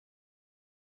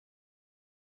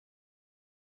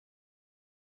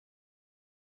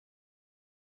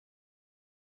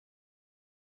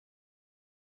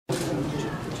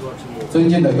尊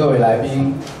敬的各位来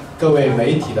宾、各位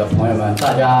媒体的朋友们，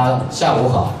大家下午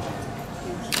好。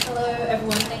Hello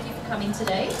everyone, thank you for coming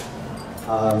today.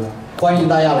 欢迎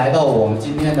大家来到我们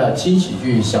今天的轻喜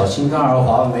剧小心肝儿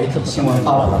华文媒体新闻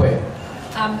发布会。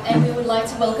And we would like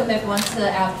to welcome everyone to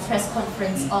our press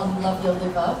conference on Love Your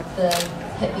Liver, the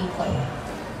Hep B Club.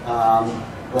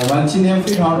 我们今天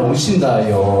非常荣幸的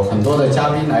有很多的嘉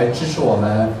宾来支持我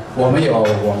们。我们有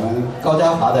我们高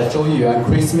嘉华的州议员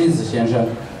Chris Means 先生。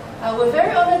We're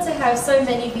very honored to have so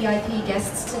many VIP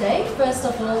guests today. First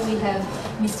of all, we have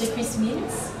Mr. Chris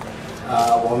Means.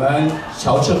 我们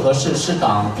乔治河市市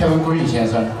长 Kevin Green 先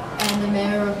生。And the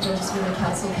Mayor of Georges River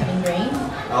Council, Kevin Green.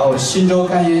 然后新州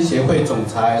肝炎协会总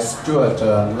裁 Stuart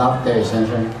Loveday 先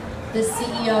生。The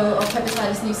CEO of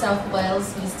Hepatitis New South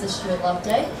Wales, Mr. Stuart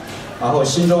Loveday. 然后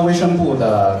新州卫生部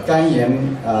的肝炎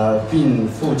病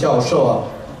副教授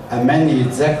Amanda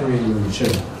Zachary 女士。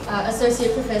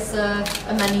Associate Professor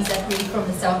Amanda Zachary from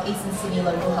the South Eastern Sydney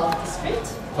Local Health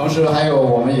District. 同时还有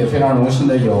我们也非常荣幸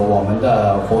的有我们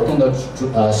的活动的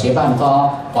协办方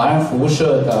华人服务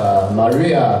社的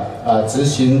Maria 执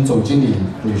行总经理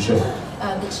女士。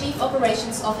The Chief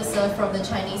Operations Officer from the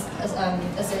Chinese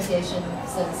Association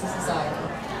Services Society.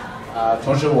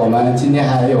 同时我们今天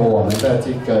还有我们的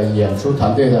这个演出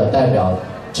团队的代表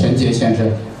陈杰先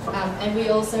生。And we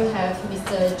also have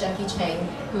Mr. Jackie Chang,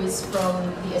 who is from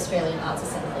the Australian Arts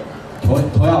Assembly.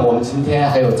 同样，我们今天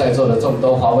还有在座的这么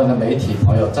多华文的媒体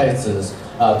朋友，在此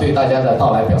对大家的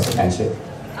到来表示感谢。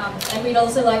And we'd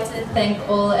also like to thank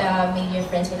all our media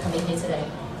friends for coming here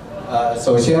today.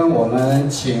 首先我们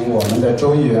请我们的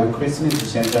州议员 Chris Means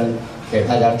先生给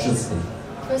大家致辞。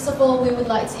First of all, we would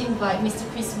like to invite Mr.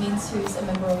 Chris Means, who is a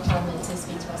member of Parliament, to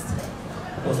speak to us today.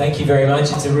 Well, thank you very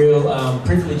much. It's a real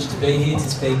privilege to be here to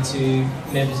speak to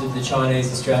members of the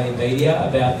Chinese Australian media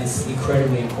about this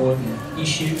incredibly important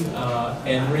issue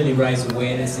and really raise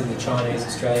awareness in the Chinese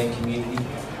Australian community.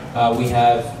 We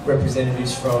have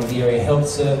representatives from the Area Health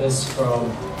Service,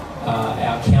 from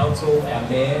our council, our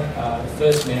mayor, the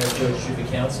first mayor of Georges River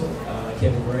Council,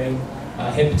 Kevin Green,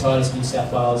 Hepatitis New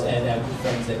South Wales, and our good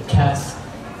friends at CAS.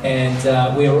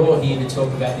 And we are all here to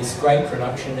talk about this great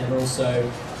production and also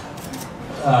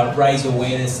raise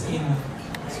awareness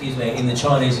in the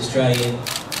Chinese Australian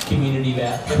community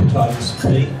about hepatitis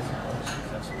B.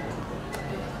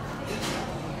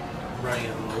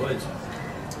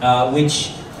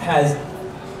 Which has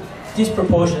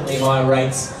disproportionately high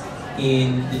rates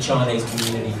in the Chinese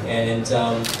community, and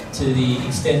to the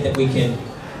extent that we can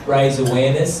raise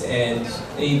awareness and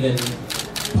even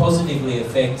positively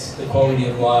affect the quality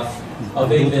of life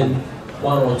of even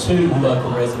one or two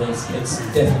local residents, it's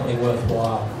definitely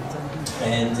worthwhile.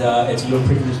 And it's a real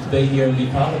privilege to be here and be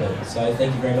part of it. So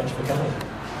thank you very much for coming.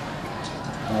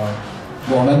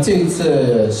 我们这一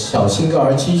次小心肝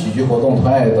儿轻喜剧活动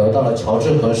同样也得到了乔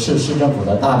治河市市政府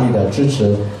的大力的支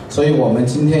持，所以我们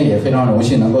今天也非常荣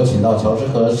幸能够请到乔治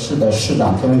河市的市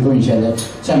长 Kevin Green 先生。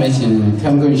下面请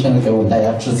Kevin Green 先生给我们大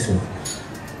家致辞。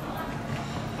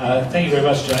Thank you very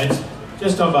much, James.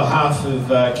 Just on behalf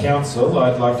of Council,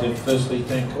 I'd like to firstly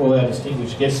thank all our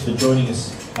distinguished guests for joining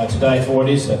us today for what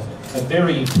is a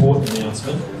very important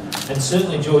announcement. And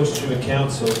certainly Georges River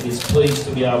Council is pleased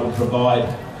to be able to provide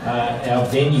our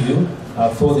venue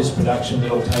for this production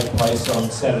that will take place on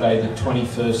Saturday the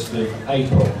 21st of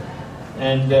April.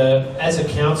 And as a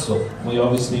council, we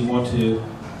obviously want to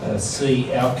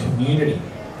see our community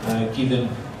given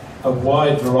a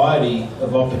wide variety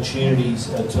of opportunities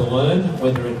to learn,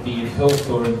 whether it be in health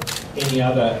or in any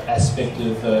other aspect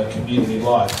of community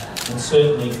life. And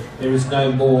certainly there is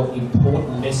no more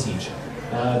important message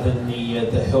than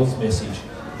the health message.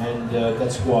 And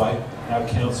that's why our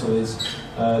council is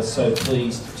so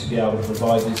pleased to be able to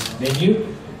provide this venue.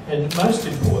 And most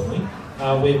importantly,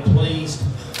 we're pleased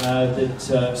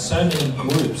that so many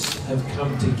groups have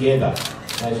come together.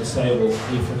 As you say, we'll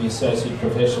hear from the Associate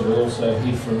Professor, we'll also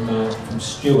hear from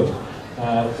Stuart.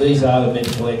 These are the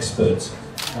medical experts.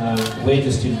 We're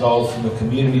just involved from a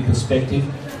community perspective,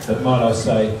 but might I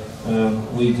say,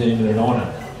 we deem it an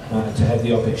honour to have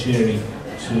the opportunity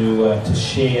to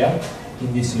share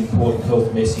in this important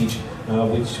health message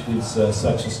with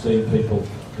such esteemed people.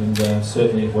 And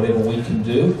certainly whatever we can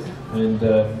do, and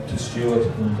to Stuart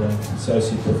and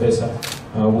Associate Professor,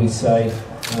 we say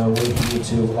we're here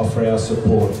to offer our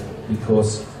support,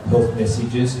 because health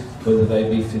messages, whether they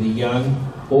be for the young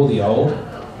or the old,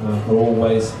 are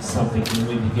always something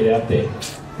we need to get out there.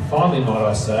 Finally, might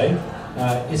I say,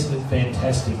 isn't it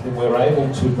fantastic that we're able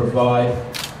to provide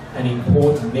an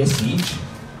important message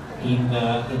in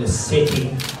a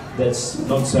setting that's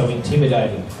not so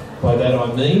intimidating. By that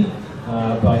I mean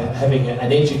by having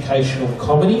an educational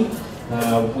comedy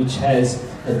which has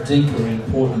a deeper and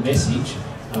important message.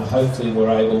 Hopefully we're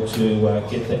able to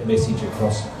get that message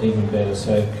across even better.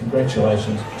 So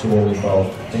congratulations to all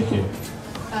involved. Thank you.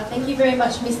 Thank you very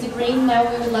much, Mr. Green. Now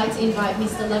we would like to invite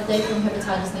Mr. Loveday from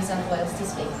Hepatitis New South Wales to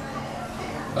speak.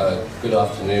 Good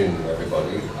afternoon,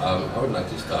 everybody. I would like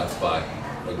to start by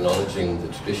acknowledging the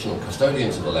traditional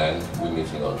custodians of the land we're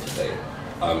meeting on today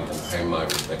and pay my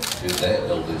respects to their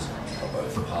elders,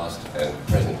 both past and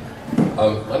present.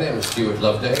 My name is Stuart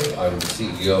Loveday. I'm the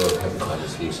CEO of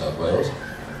Hepatitis New South Wales,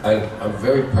 and I'm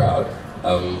very proud,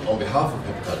 on behalf of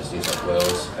Hepatitis New South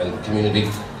Wales and the community,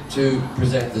 to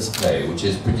present this play, which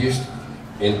is produced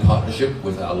in partnership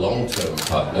with our long-term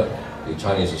partner, the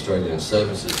Chinese Australian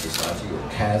Services Society, or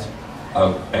CAS,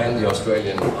 and the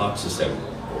Australian Arts Assembly,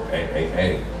 or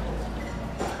AAA.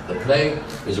 The play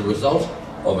is a result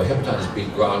of a Hepatitis B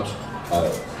grant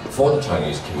for the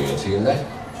Chinese community, and that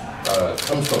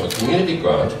comes from a community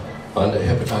grant under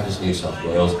Hepatitis New South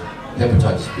Wales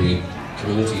Hepatitis B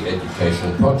Community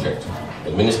Education Project,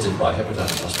 administered by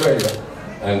Hepatitis Australia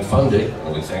and funded,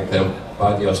 and we thank them,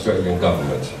 by the Australian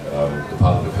Government,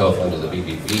 Department of Health under the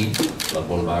BBV,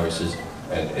 Bloodborne Viruses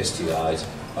and STIs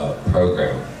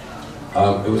program.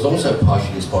 It was also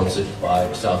partially sponsored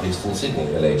by Southeastern Sydney,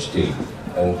 LHD,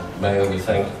 and may we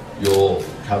thank your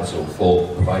council for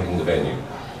providing the venue.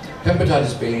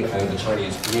 Hepatitis B and the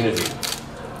Chinese community.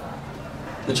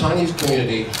 The Chinese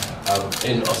community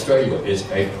in Australia is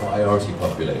a priority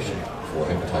population for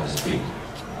hepatitis B.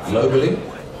 Globally,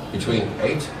 between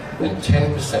 8 and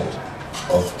 10%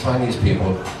 of Chinese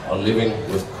people are living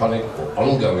with chronic or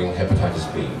ongoing hepatitis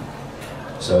B.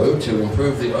 So, to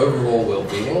improve the overall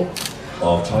well-being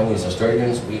of Chinese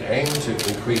Australians, we aim to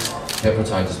increase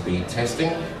hepatitis B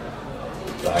testing,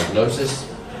 diagnosis,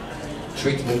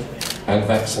 treatment, and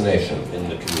vaccination in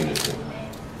the community.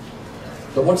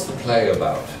 So what's the play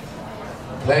about?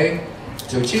 The play,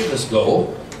 to achieve this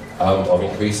goal of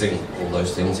increasing all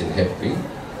those things in Hep B,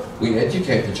 we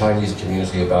educate the Chinese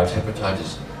community about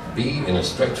hepatitis B in a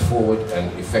straightforward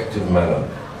and effective manner.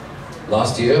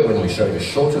 Last year, when we showed a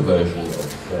shorter version of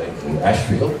the play in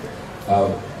Ashfield,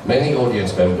 many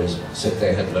audience members said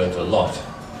they had learned a lot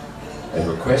and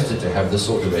requested to have this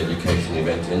sort of education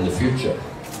event in the future.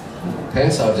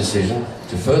 Hence our decision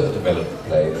to further develop the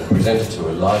play and present it to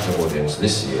a larger audience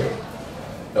this year.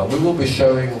 Now we will be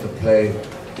showing the play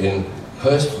in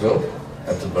Hurstville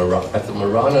at the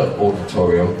Marana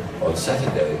Auditorium on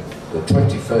Saturday, the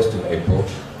 21st of April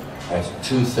at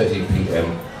 2:30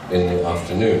 p.m. in the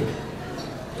afternoon.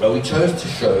 Now we chose to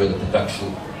show the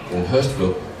production in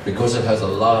Hurstville because it has a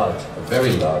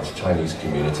very large Chinese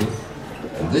community,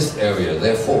 and this area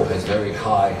therefore has very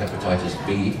high hepatitis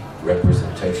B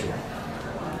representation.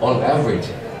 On average,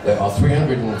 there are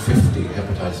 350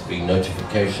 hepatitis B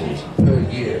notifications per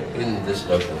year in this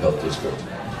local health district.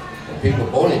 And people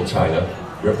born in China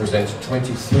represent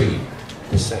 23%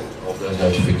 of those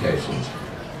notifications.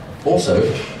 Also,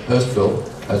 Hurstville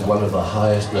has one of the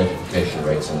highest notification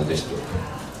rates in the district.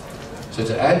 So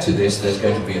to add to this, there's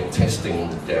going to be a testing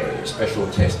day, a special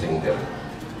testing day.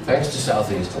 Thanks to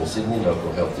Southeastern Sydney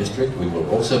Local Health District, we will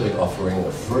also be offering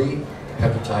a free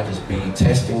hepatitis B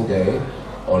testing day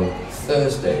on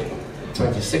Thursday,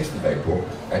 26th of April,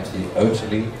 at the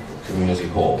Oatley Community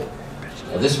Hall.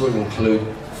 Now, this will include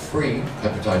free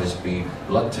hepatitis B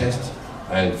blood tests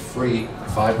and free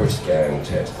FibroScan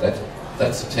test.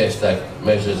 That's a test that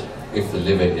measures if the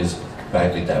liver is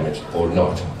badly damaged or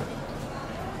not.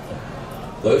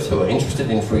 Those who are interested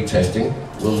in free testing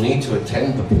will need to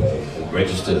attend the play and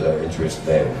register their interest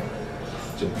then.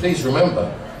 So please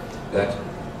remember that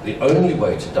the only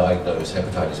way to diagnose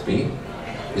hepatitis B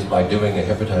is by doing a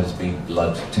hepatitis B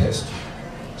blood test.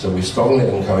 So we strongly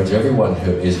encourage everyone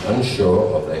who is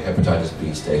unsure of their hepatitis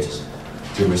B status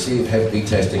to receive Hep B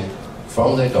testing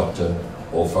from their doctor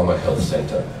or from a health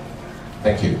centre.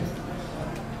 Thank you.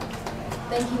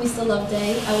 Thank you, Mr.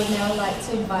 Loveday. I would now like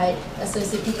to invite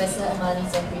Associate Professor Amani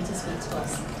Zachary to speak to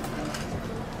us.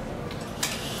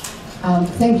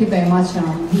 Thank you very much.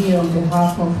 I'm here on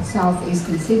behalf of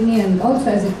Southeastern Sydney and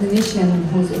also as a clinician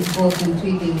who's involved in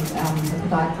treating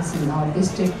hepatitis in our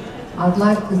district. I'd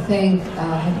like to thank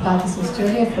Hepatitis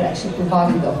Australia for actually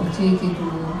providing the opportunity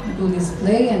to do this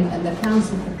play and the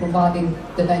Council for providing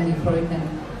the venue for it. And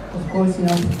of course, you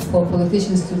know, for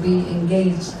politicians to be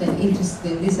engaged and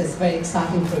interested in this is very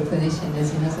exciting for a clinician,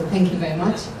 as you know, so thank you very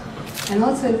much. And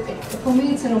also, for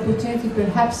me, it's an opportunity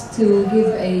perhaps to give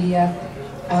a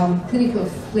clinical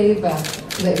flavor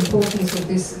to the importance of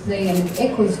this play, and it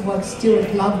echoes what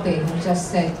Stuart Loveday had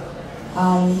just said.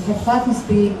 Hepatitis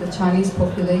B, the Chinese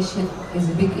population, is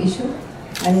a big issue.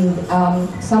 And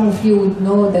some of you would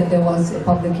know that there was a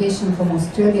publication from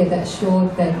Australia that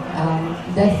showed that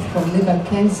death from liver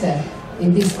cancer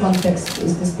in this context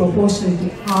is disproportionately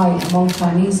high among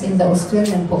Chinese in the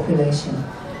Australian population.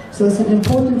 So it's an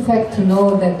important fact to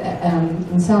know that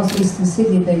in southeastern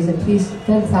Sydney there is at least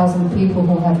 10,000 people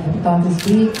who have hepatitis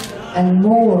B, and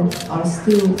more are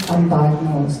still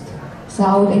undiagnosed. So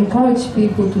I would encourage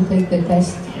people to take the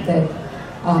test that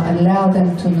allow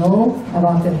them to know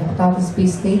about their hepatitis B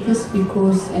status,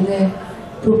 because in a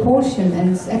proportion,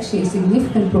 and it's actually a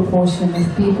significant proportion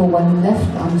of people when left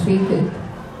untreated,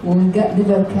 will get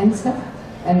liver cancer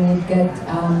and will get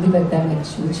liver damage,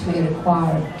 which may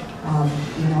require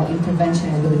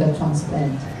intervention with liver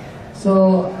transplant.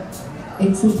 So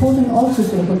it's important also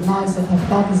to recognize that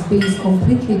hepatitis B is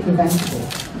completely preventable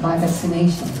by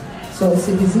vaccination. So it's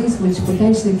a disease which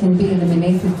potentially can be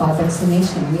eliminated by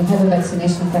vaccination. We have a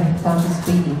vaccination for hepatitis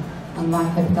B, unlike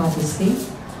hepatitis C.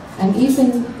 And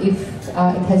even if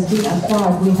it has been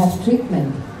acquired, we have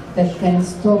treatment that can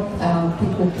stop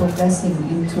people progressing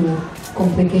into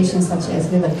complications such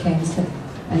as liver cancer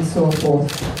and so forth.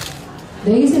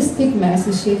 There is a stigma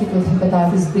associated with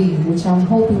hepatitis B, which I'm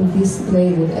hoping this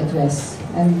play would address.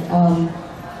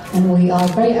 And we are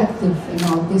very active in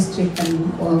our district and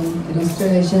in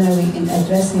Australia generally in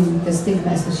addressing the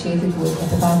stigma associated with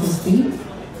hepatitis B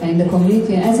and the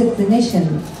community. And as a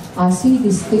clinician, I see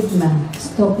this stigma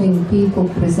stopping people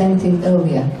presenting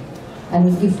earlier.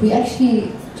 And if we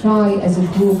actually try as a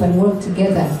group and work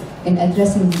together in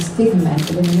addressing the stigma and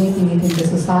eliminating it in the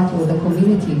society or the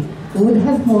community, we would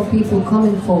have more people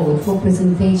coming forward for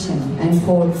presentation and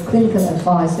for clinical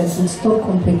advice that would stop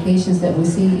complications that we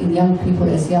see in young people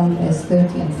as young as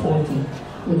 30 and 40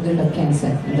 with liver cancer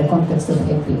in the context of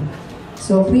Hep B.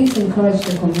 So please encourage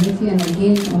the community, and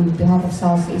again, on behalf of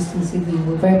South Eastern Sydney,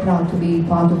 we're very proud to be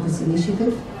part of this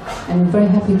initiative, and we're very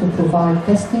happy to provide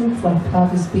testing for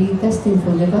hepatitis B, testing for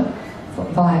liver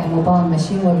via a mobile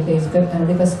machine, whether there's a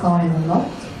liver scarring or not.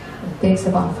 It takes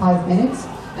about 5 minutes.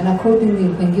 And accordingly,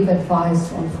 you can give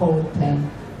advice on forward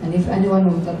plan. And if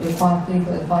anyone would require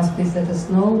clinical advice, please let us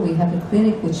know. We have a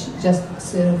clinic which just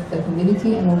serves the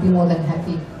community, and we'll be more than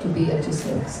happy to be at your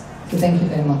service. So thank you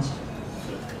very much.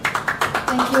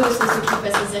 Thank you, Associate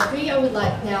Professor Zachary. I would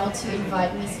like now to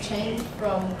invite Ms. Cheng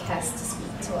from CAS to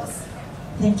speak to us.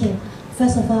 Thank you.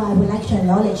 First of all, I would like to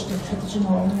acknowledge the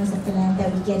traditional owners of the land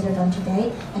that we gathered on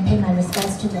today and pay my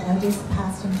respects to the elders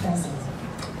past and present.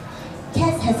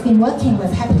 CAS has been working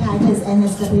with Hepatitis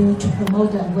NSW to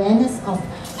promote the awareness of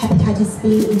hepatitis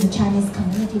B in the Chinese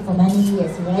community for many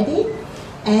years already.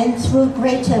 And through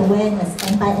greater awareness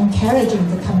and by encouraging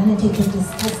the community to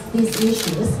discuss these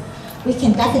issues, we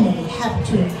can definitely help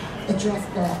to address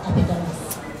the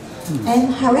epidemic.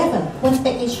 And however, one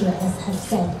big issue, as I have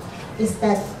said, is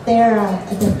that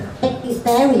the big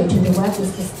barrier to the work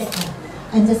is the stigma.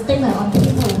 And the stigma on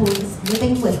people who is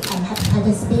living with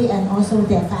hepatitis B and also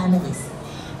their families.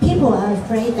 People are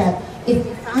afraid that if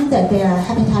they find that they are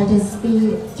hepatitis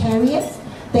B carriers,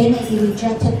 they may be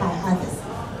rejected by others.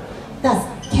 Thus,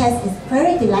 CAS is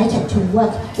very delighted to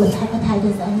work with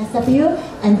Hepatitis NSW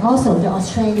and also the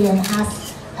Australian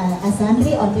Arts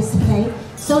Assembly on this play,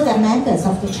 so that members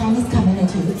of the Chinese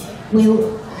community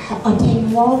will obtain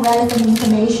more relevant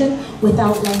information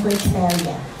without language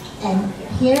barrier. And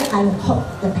here I hope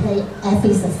the play be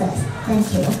a success.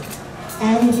 Thank you.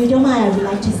 And if you don't mind, I would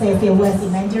like to say a few words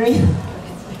in Mandarin.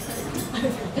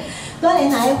 多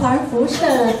年来，华人服务社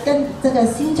跟这个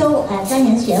新州肝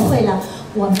炎协会呢，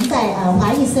我们在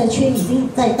华裔社区已经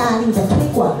在大力的推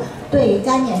广对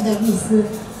肝炎的意思。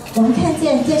我们看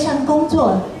见这项工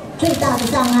作最大的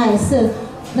障碍是，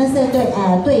那是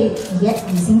对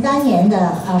乙型肝炎的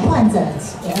患者，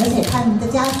而且他们的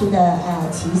家属的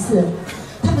歧视。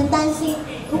他们担心，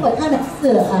如果他们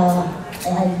是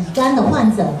乙肝的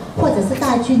患者或者是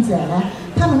带菌者呢，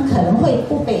他们可能会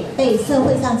不被社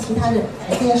会上其他人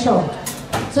接受。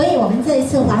所以我们这一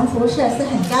次华人服务社是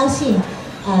很高兴，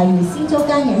与新州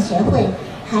肝炎协会，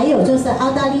还有就是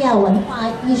澳大利亚文化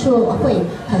艺术会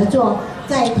合作，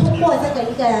在通过这个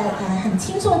一个很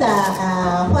轻松的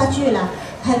话剧呢，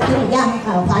还可以让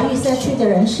华裔社区的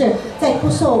人士在不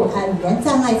受语言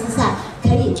障碍之下，可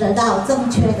以得到正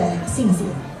确的信息。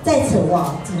在此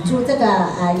我谨祝这个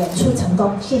演出成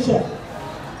功，谢谢。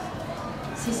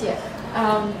谢谢。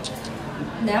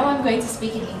Now I'm going to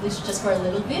speak in English just for a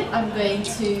little bit. I'm going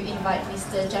to invite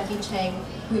Mr. Jackie Cheng,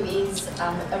 who is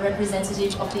a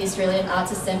representative of the Australian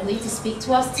Arts Assembly, to speak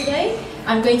to us today.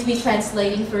 I'm going to be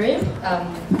translating for him,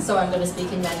 so I'm going to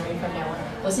speak in Mandarin from now on.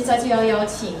 我现在就要邀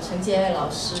请陈杰老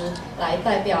师来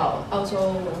代表澳洲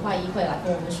文化议会来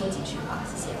跟我们说几句话，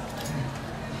谢谢。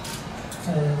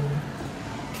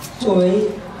作为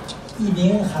一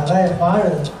名海外华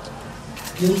人，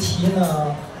尤其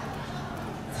呢，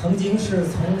曾经是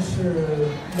从事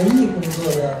文艺工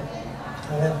作的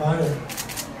海外华人，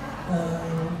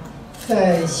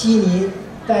在悉尼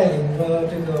带领着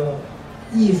这个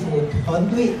艺术团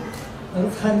队，能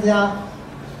参加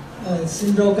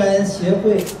新州肝炎协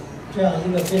会这样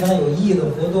一个非常有意义的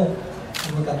活动，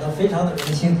我们感到非常的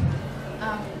荣幸。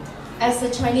As a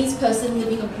Chinese person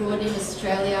living abroad in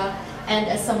Australia, and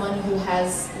as someone who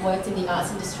has worked in the arts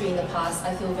industry in the past,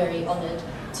 I feel very honoured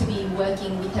to be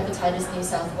working with Hepatitis New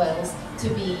South Wales to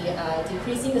be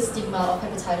decreasing the stigma of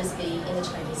Hepatitis B in the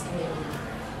Chinese community.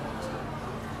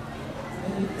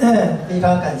 非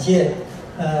常感谢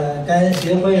肝炎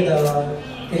协会的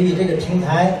给予这个平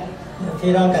台，也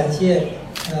非常感谢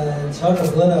乔治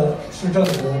河的市政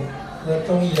府和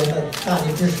州议员的大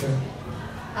力支持。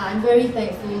I'm very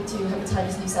thankful to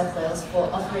Hepatitis New South Wales for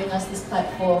offering us this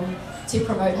platform to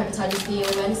promote hepatitis B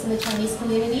awareness in the Chinese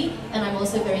community, and I'm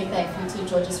also very thankful to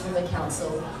Georges River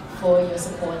Council for your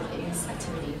support in this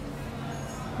activity.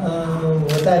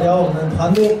 我代表我们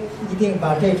团队一定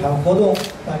把这场活动、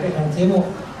把这场节目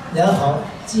良好，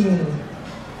尽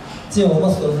我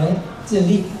们所能，尽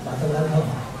力把它完成好。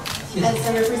谢谢。As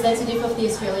a representative of the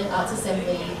Australian Arts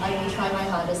Assembly, I will try my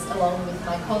hardest, along with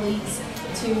my colleagues,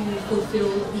 to fulfil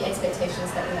the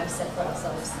expectations that we have set for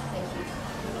ourselves. Thank you.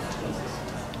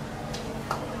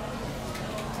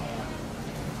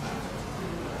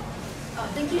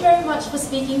 Thank you very much for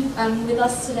speaking with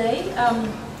us today.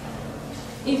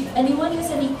 If anyone has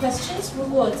any questions, 如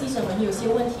果记者们有些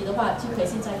问题的话，就可以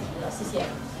现在提了。谢谢。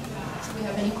Do we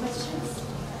have any questions?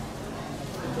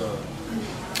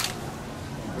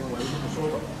 我就这么说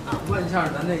吧，问一下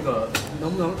咱那个能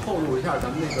不能透露一下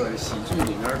咱们那个喜剧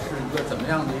里面是一个怎么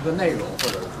样的一个内容，或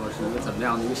者说是一个怎么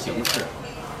样的一个形式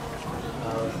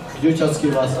Could you just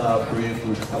give us a brief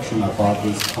introduction about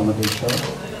this comedy show?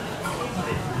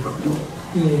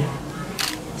 对，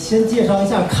先介绍一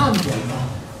下看点吧。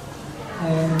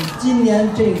今年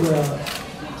这个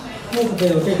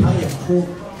Edgefield 这场演出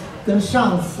跟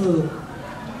上次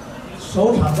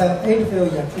首场在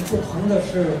Edgefield 演出不同的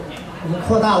是，我们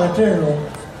扩大了阵容。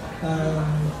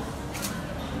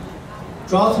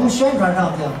主要从宣传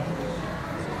上讲，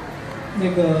那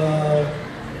个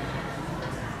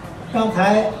刚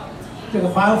才这个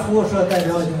华人服务社代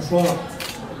表已经说了，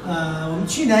我们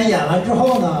去年演完之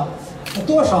后呢，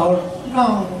多少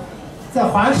让在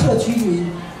华人社区里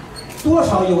多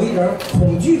少有一点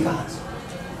恐惧感。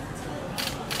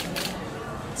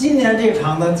今年这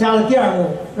场呢加了第二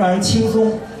幕，让人轻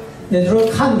松，也就是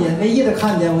说看点唯一的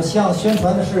看点，我希望宣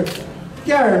传的是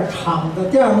第二场的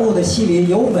第二幕的戏里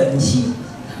有吻戏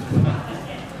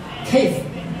 ，kiss，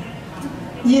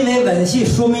 因为吻戏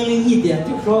说明了一点，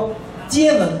就是说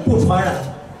接吻不传染。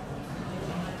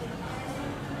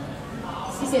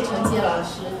谢谢陈杰老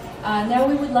师。Now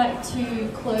we would like to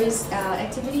close our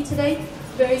activity today.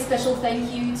 Very special thank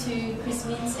you to Chris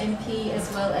Minns MP as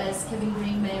well as Kevin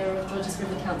Green, Mayor of Georges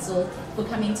River Council, for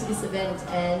coming to this event,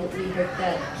 and we hope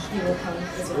that you will come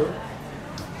as well.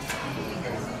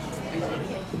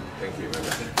 Thank you very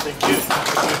much. Thank you.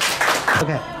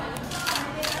 Okay.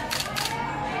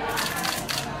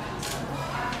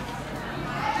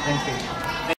 Thank you.